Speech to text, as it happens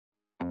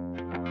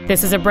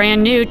This is a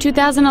brand new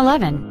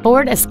 2011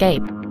 Ford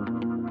Escape.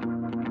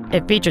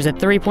 It features a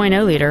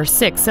 3.0-liter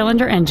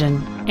six-cylinder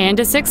engine and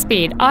a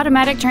six-speed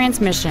automatic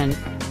transmission.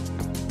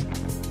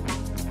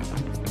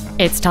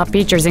 Its top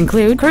features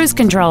include cruise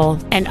control,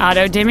 an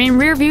auto-dimming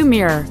rearview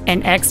mirror,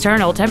 an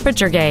external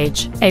temperature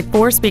gauge, a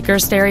 4-speaker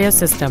stereo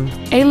system,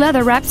 a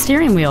leather-wrapped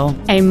steering wheel,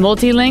 a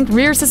multi-link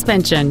rear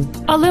suspension,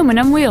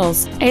 aluminum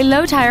wheels, a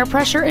low tire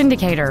pressure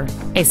indicator,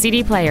 a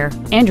CD player,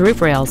 and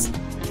roof rails.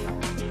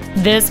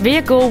 This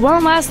vehicle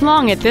won't last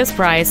long at this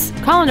price.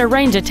 Call and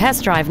arrange a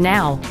test drive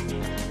now.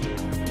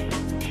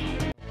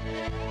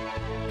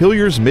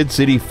 Hillyer's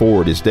Mid-City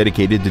Ford is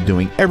dedicated to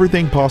doing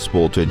everything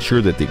possible to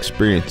ensure that the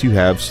experience you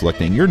have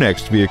selecting your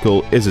next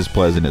vehicle is as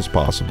pleasant as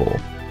possible.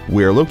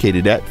 We are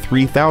located at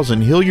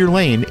 3000 Hillier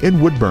Lane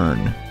in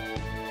Woodburn.